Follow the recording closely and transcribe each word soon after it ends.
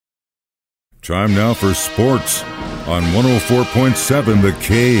Time now for sports on 104.7 The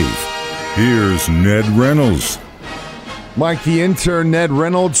Cave. Here's Ned Reynolds. Mike the intern, Ned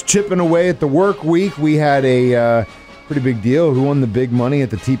Reynolds, chipping away at the work week. We had a pretty big deal. Who won the big money at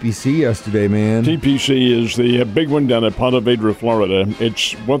the TPC yesterday, man? TPC is the big one down at Ponte Vedra, Florida.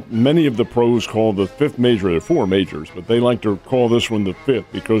 It's what many of the pros call the fifth major. There are four majors, but they like to call this one the fifth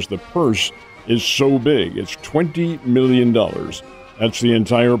because the purse is so big. It's $20 million. That's the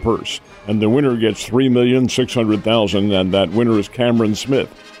entire purse. And the winner gets $3,600,000, and that winner is Cameron Smith,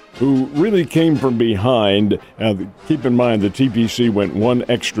 who really came from behind. Keep in mind, the TPC went one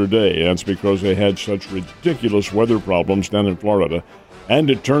extra day. That's because they had such ridiculous weather problems down in Florida.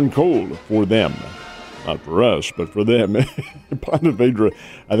 And it turned cold for them. Not for us, but for them. Ponte Vedra,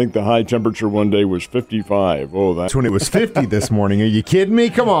 I think the high temperature one day was 55. Oh, that's when it was 50 this morning. Are you kidding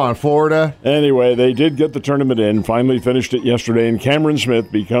me? Come on, Florida. Anyway, they did get the tournament in, finally finished it yesterday, and Cameron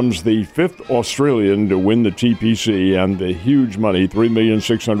Smith becomes the fifth Australian to win the TPC and the huge money,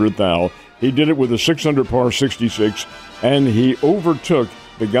 $3,600,000. He did it with a 6-under par 66, and he overtook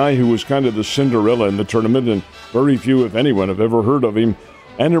the guy who was kind of the Cinderella in the tournament, and very few, if anyone, have ever heard of him,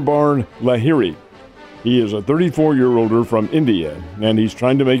 Anirban Lahiri. He is a 34-year-older from India, and he's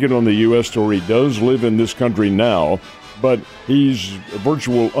trying to make it on the U.S. Tour. He does live in this country now, but he's a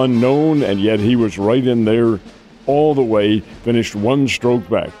virtual unknown, and yet he was right in there all the way, finished one stroke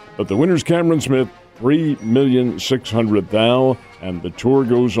back. But the winner's Cameron Smith, $3,600,000, and the tour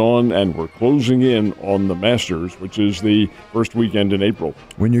goes on, and we're closing in on the Masters, which is the first weekend in April.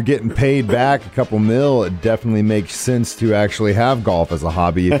 When you're getting paid back a couple mil, it definitely makes sense to actually have golf as a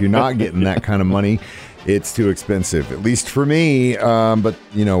hobby. If you're not getting that kind of money, it's too expensive, at least for me. But,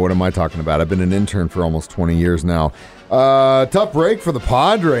 you know, what am I talking about? I've been an intern for almost 20 years now. Tough break for the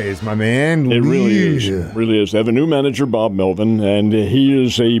Padres, my man. It really is. It really is. They have a new manager, Bob Melvin, and he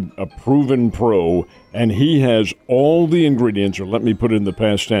is a proven pro, and he has all the ingredients, or let me put it in the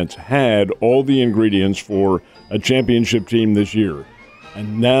past tense, had all the ingredients for a championship team this year.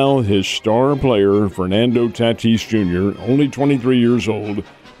 And now his star player, Fernando Tatis Jr., only 23 years old,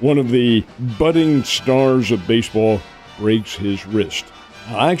 one of the budding stars of baseball, breaks his wrist.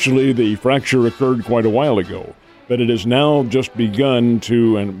 Actually, the fracture occurred quite a while ago, but it has now just begun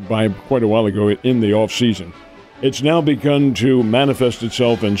to, and by quite a while ago in the offseason, it's now begun to manifest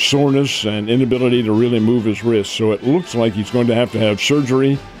itself in soreness and inability to really move his wrist. So it looks like he's going to have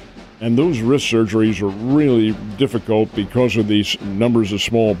surgery, and those wrist surgeries are really difficult because of these numbers of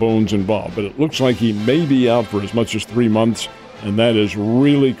small bones involved. But it looks like he may be out for as much as 3 months, and that is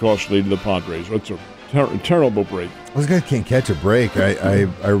really costly to the Padres. It's a terrible break. Those guys can't catch a break. I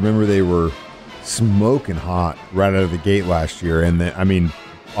remember they were smoking hot right out of the gate last year, and then, I mean,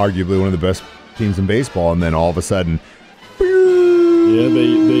 arguably one of the best teams in baseball, and then all of a sudden, yeah,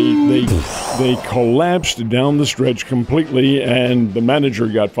 they collapsed down the stretch completely, and the manager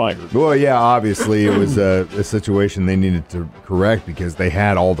got fired. Well, yeah, obviously it was a situation they needed to correct because they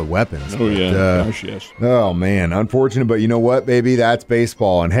had all the weapons. Oh, yeah, gosh, yes. Oh, man, unfortunate, but you know what, baby? That's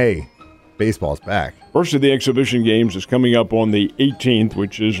baseball, and hey, baseball's back. First of the exhibition games is coming up on the 18th,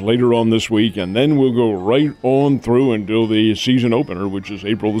 which is later on this week, and then we'll go right on through until the season opener, which is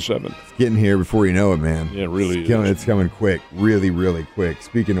April the 7th. It's getting here before you know it, man. Yeah, it really It's coming quick, really, really quick.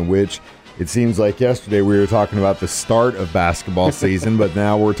 Speaking of which, it seems like yesterday we were talking about the start of basketball season, but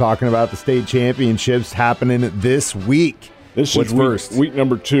now we're talking about the state championships happening this week. This What's is first? Week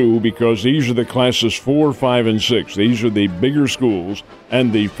number 2, because these are the classes 4, 5, and 6. These are the bigger schools,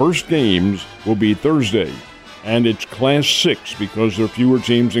 and the first games will be Thursday. And it's Class 6, because there are fewer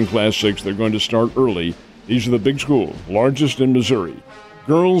teams in Class 6. They're going to start early. These are the big schools, largest in Missouri.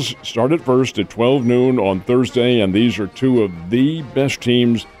 Girls start at first at 12 noon on Thursday, and these are two of the best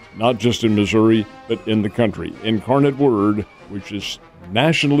teams, not just in Missouri, but in the country. Incarnate Word, which is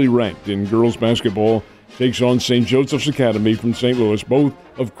nationally ranked in girls basketball, takes on St. Joseph's Academy from St. Louis, both,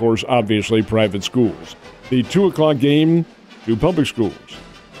 of course, obviously private schools. The 2 o'clock game, 2 public schools,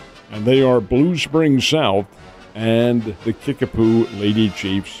 and they are Blue Springs South and the Kickapoo Lady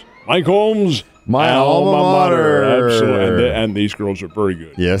Chiefs. Mike Holmes, my alma mater. Absolutely, and these girls are very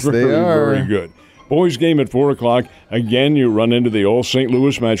good. Yes, they are. Very good. Boys game at 4 o'clock. Again, you run into the all-St.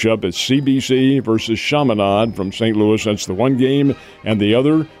 Louis matchup. It's CBC versus Chaminade from St. Louis. That's the one game, and the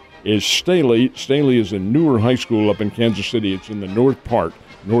other is Staley. Staley is a newer high school up in Kansas City. It's in the north part,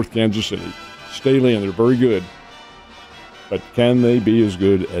 North Kansas City. Staley, and they're very good. But can they be as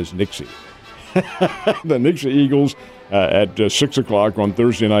good as Nixie? The Nixie Eagles at 6 o'clock on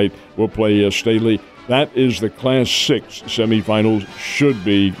Thursday night will play Staley. That is the Class 6 semifinals. Should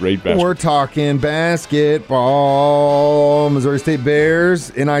be great basketball. We're talking basketball. Missouri State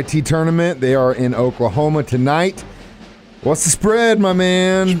Bears, NIT tournament. They are in Oklahoma tonight. What's the spread, my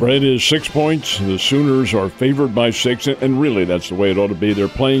man? Spread is 6 points. The Sooners are favored by 6, and really that's the way it ought to be. They're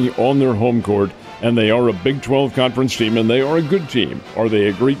playing on their home court, and they are a Big 12 conference team, and they are a good team. Are they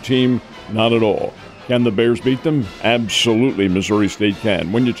a great team? Not at all. Can the Bears beat them? Absolutely, Missouri State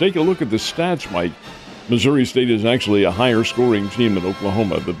can. When you take a look at the stats, Mike, Missouri State is actually a higher scoring team than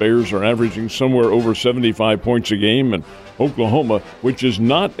Oklahoma. The Bears are averaging somewhere over 75 points a game, and Oklahoma, which is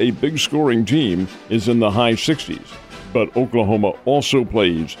not a big scoring team, is in the high 60s. But Oklahoma also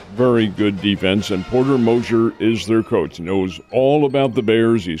plays very good defense, and Porter Moser is their coach. He knows all about the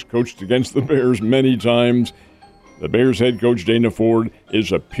Bears. He's coached against the Bears many times. The Bears head coach, Dana Ford,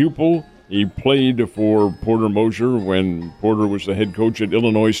 is a pupil. He played for Porter Moser when Porter was the head coach at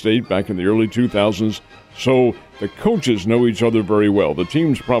Illinois State back in the early 2000s. So the coaches know each other very well. The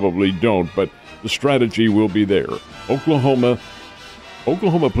teams probably don't, but the strategy will be there. Oklahoma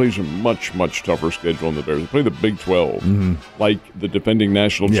plays a much, much tougher schedule than the Bears. They play the Big 12, like the defending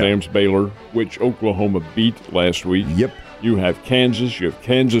national champs Baylor, which Oklahoma beat last week. Yep. You have Kansas, you have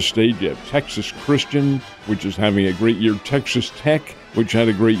Kansas State, you have Texas Christian, which is having a great year, Texas Tech, which had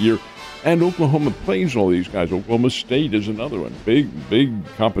a great year. And Oklahoma plays all these guys. Oklahoma State is another one. Big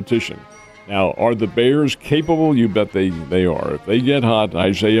competition. Now, are the Bears capable? You bet they are. If they get hot,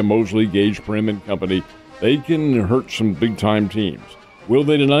 Isaiah Mosley, Gage Prim and company, they can hurt some big-time teams. Will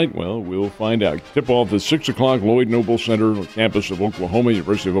they tonight? Well, we'll find out. Tip-off is 6 o'clock, Lloyd Noble Center, campus of Oklahoma,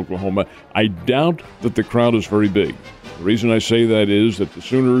 University of Oklahoma. I doubt that the crowd is very big. The reason I say that is that the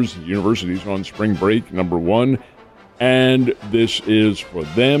Sooners, the university's on spring break, number one, and this is for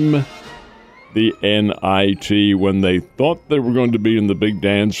them, the NIT, when they thought they were going to be in the big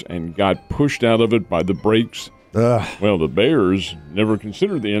dance and got pushed out of it by the breaks. Well, the Bears never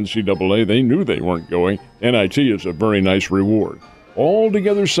considered the NCAA. They knew they weren't going. NIT is a very nice reward.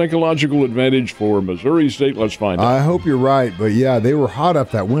 Altogether psychological advantage for Missouri State. Let's find out. I hope you're right, but yeah, they were hot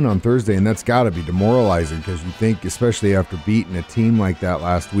off that win on Thursday, and that's got to be demoralizing because you think, especially after beating a team like that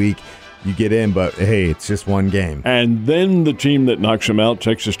last week, you get in, but hey, it's just one game. And then the team that knocks them out,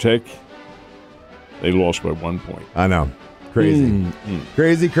 Texas Tech, they lost by 1 point. I know. Crazy.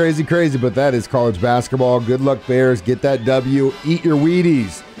 Crazy, but that is college basketball. Good luck, Bears. Get that W. Eat your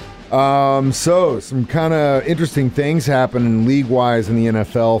Wheaties. So, some kind of interesting things happening league-wise in the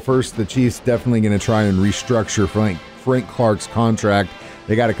NFL. First, the Chiefs definitely going to try and restructure Frank Clark's contract.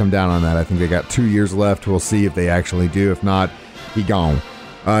 They got to come down on that. I think they got 2 years left. We'll see if they actually do. If not, he gone.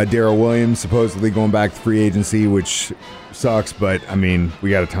 Darrell Williams supposedly going back to free agency, which sucks, but, I mean, we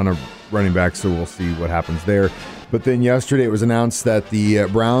got a ton of running backs, so we'll see what happens there. But then yesterday it was announced that the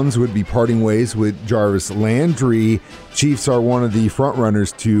Browns would be parting ways with Jarvis Landry. Chiefs are one of the front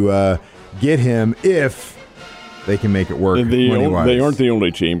runners to get him if they can make it work money-wise. They aren't the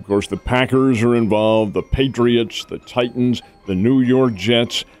only team. Of course, the Packers are involved, the Patriots, the Titans, the New York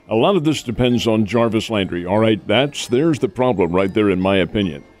Jets. A lot of this depends on Jarvis Landry. All right, there's the problem right there, in my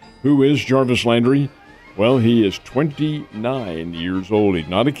opinion. Who is Jarvis Landry? Well, he is 29 years old. He's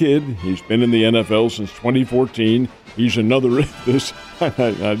not a kid. He's been in the NFL since 2014. He's another this.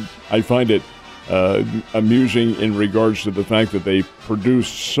 I find it amusing in regards to the fact that they produce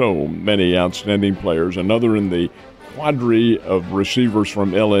so many outstanding players. Another in the quadri of receivers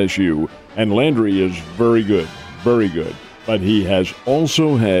from LSU. And Landry is very good, very good. But he has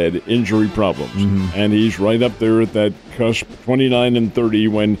also had injury problems. And he's right up there at that cusp, 29 and 30,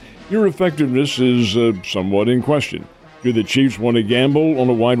 when your effectiveness is somewhat in question. Do the Chiefs want to gamble on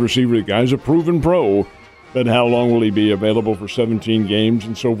a wide receiver? The guy's a proven pro, but how long will he be available for 17 games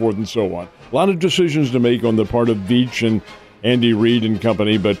and so forth and so on? A lot of decisions to make on the part of Veach and Andy Reid and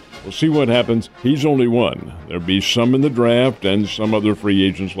company, but we'll see what happens. He's only one. There'll be some in the draft and some other free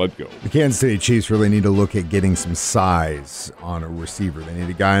agents let go. The Kansas City Chiefs really need to look at getting some size on a receiver. They need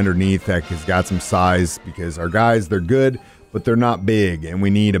a guy underneath that has got some size because our guys, they're good, but they're not big, and we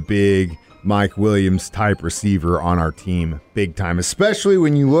need a big Mike Williams-type receiver on our team big time, especially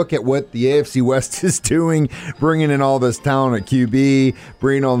when you look at what the AFC West is doing, bringing in all this talent at QB,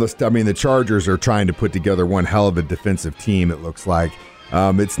 bringing all this – I mean, the Chargers are trying to put together one hell of a defensive team, it looks like.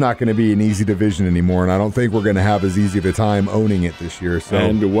 It's not going to be an easy division anymore, and I don't think we're going to have as easy of a time owning it this year. So.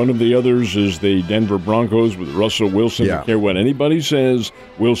 And one of the others is the Denver Broncos with Russell Wilson. I don't care what anybody says,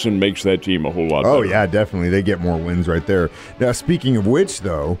 Wilson makes that team a whole lot better. Oh, yeah, definitely. They get more wins right there. Now, speaking of which,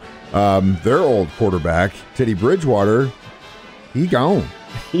 though, their old quarterback, Teddy Bridgewater, he gone.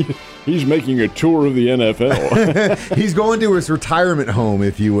 He's making a tour of the NFL. He's going to his retirement home,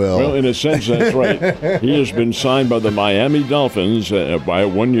 if you will. Well, in a sense, that's right. He has been signed by the Miami Dolphins by a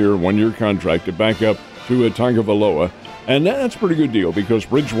one-year contract to back up to Tagovailoa. And that's a pretty good deal because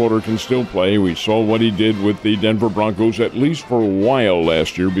Bridgewater can still play. We saw what he did with the Denver Broncos at least for a while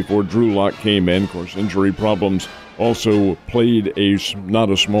last year before Drew Lock came in. Of course, injury problems also played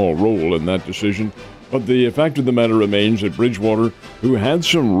not a small role in that decision. But the fact of the matter remains that Bridgewater, who had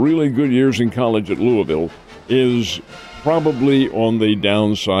some really good years in college at Louisville, is probably on the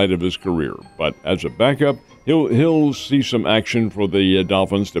downside of his career. But as a backup, he'll see some action for the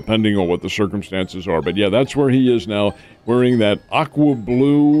Dolphins depending on what the circumstances are. But yeah, that's where he is now, wearing that aqua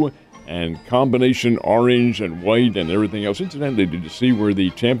blue and combination orange and white and everything else. Incidentally, did you see where the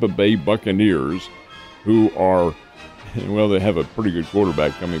Tampa Bay Buccaneers, who are, well, they have a pretty good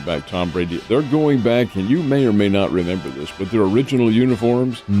quarterback coming back, Tom Brady. They're going back, and you may or may not remember this, but their original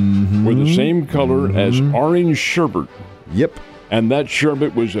uniforms were the same color as orange sherbet. Yep. And that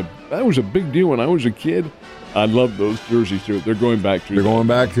sherbet was a big deal when I was a kid. I love those jerseys too. They're going back to. They're going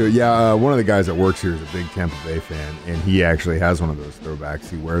back to it. Yeah, one of the guys that works here is a big Tampa Bay fan, and he actually has one of those throwbacks.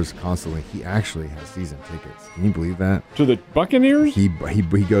 He wears constantly. He actually has season tickets. Can you believe that? To the Buccaneers? He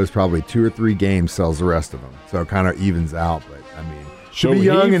goes probably 2 or 3 games, sells the rest of them, so it kind of evens out. But I mean, so to be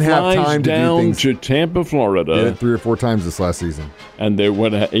young and have time to do things. To Tampa, Florida. Did it 3 or 4 times this last season, and they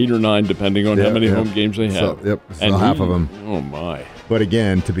went 8 or 9 depending on how many home games they have. So half of them. Oh my! But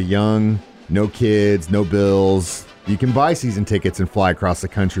again, to be young, no kids, no bills. You can buy season tickets and fly across the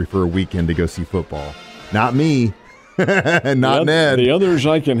country for a weekend to go see football. Not me. Not Ned. The others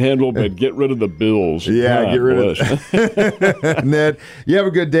I can handle, but get rid of the bills. Yeah, get rid of Ned, you have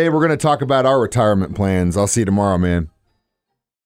a good day. We're going to talk about our retirement plans. I'll see you tomorrow, man.